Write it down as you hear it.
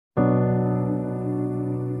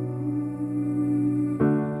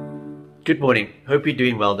Good morning. Hope you're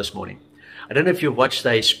doing well this morning. I don't know if you've watched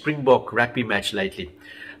a Springbok rugby match lately,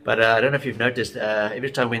 but I don't know if you've noticed,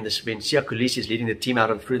 every time when Siya Kolisi is leading the team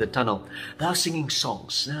out and through the tunnel, they are singing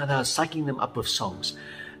songs. They are psyching them up with songs.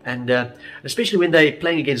 And especially when they're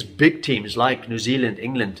playing against big teams like New Zealand,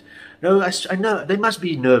 England. No, I know they must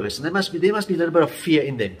be nervous and there must be a little bit of fear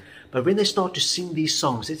in them. But when they start to sing these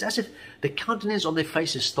songs, it's as if the countenance on their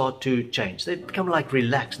faces start to change. They become like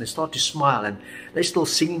relaxed and they start to smile and they're still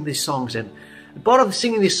singing these songs. And part of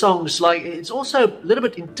singing these songs, like, it's also a little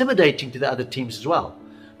bit intimidating to the other teams as well.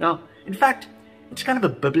 Now, in fact, it's kind of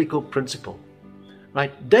a biblical principle,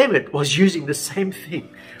 right? David was using the same thing.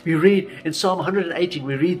 We read in Psalm 118,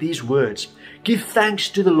 we read these words: "Give thanks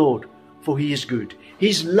to the Lord, for he is good.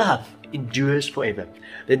 His love endures forever."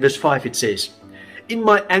 Then verse 5 it says, "In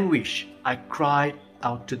my anguish I cried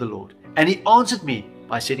out to the Lord, and he answered me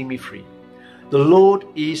by setting me free. The Lord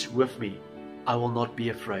is with me. I will not be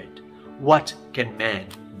afraid. What can man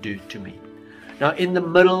do to me?" Now, in the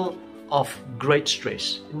middle of great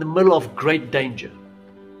stress, in the middle of great danger,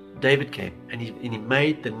 David came and he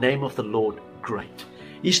made the name of the Lord great.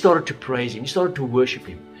 He started to praise him. He started to worship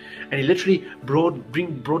him. And he literally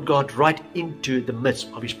brought God right into the midst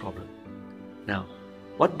of his problem. Now,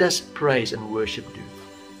 what does praise and worship do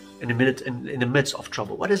in the midst of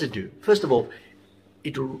trouble? What does it do? First of all,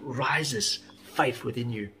 it rises faith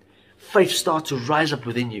within you. Faith starts to rise up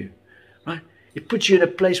within you, right? It puts you in a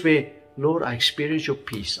place where, Lord, I experience your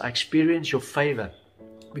peace. I experience your favor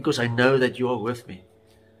because I know that you are with me.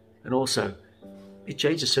 And also, it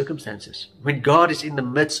changes circumstances. When God is in the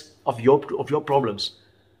midst of your problems,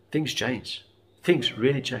 things change. Things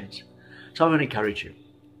really change. So I want to encourage you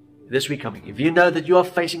this week coming. If you know that you are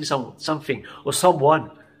facing something or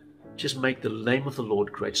someone, just make the name of the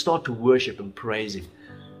Lord great. Start to worship and praise him.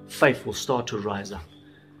 Faith will start to rise up.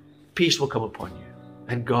 Peace will come upon you.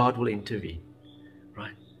 And God will intervene.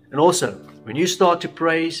 Right? And also, when you start to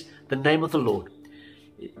praise the name of the Lord,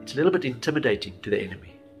 it's a little bit intimidating to the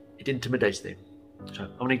enemy. It intimidates them. So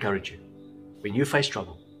I want to encourage you. When you face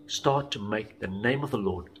trouble, start to make the name of the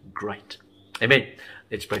Lord great. Amen.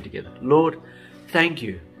 Let's pray together. Lord, thank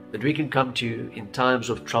you that we can come to you in times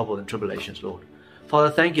of trouble and tribulations, Lord.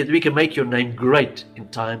 Father, thank you that we can make your name great in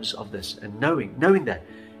times of this. And knowing that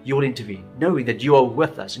you will intervene, knowing that you are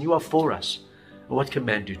with us and you are for us. And what can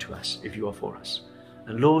man do to us if you are for us?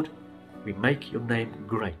 And Lord, we make your name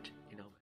great.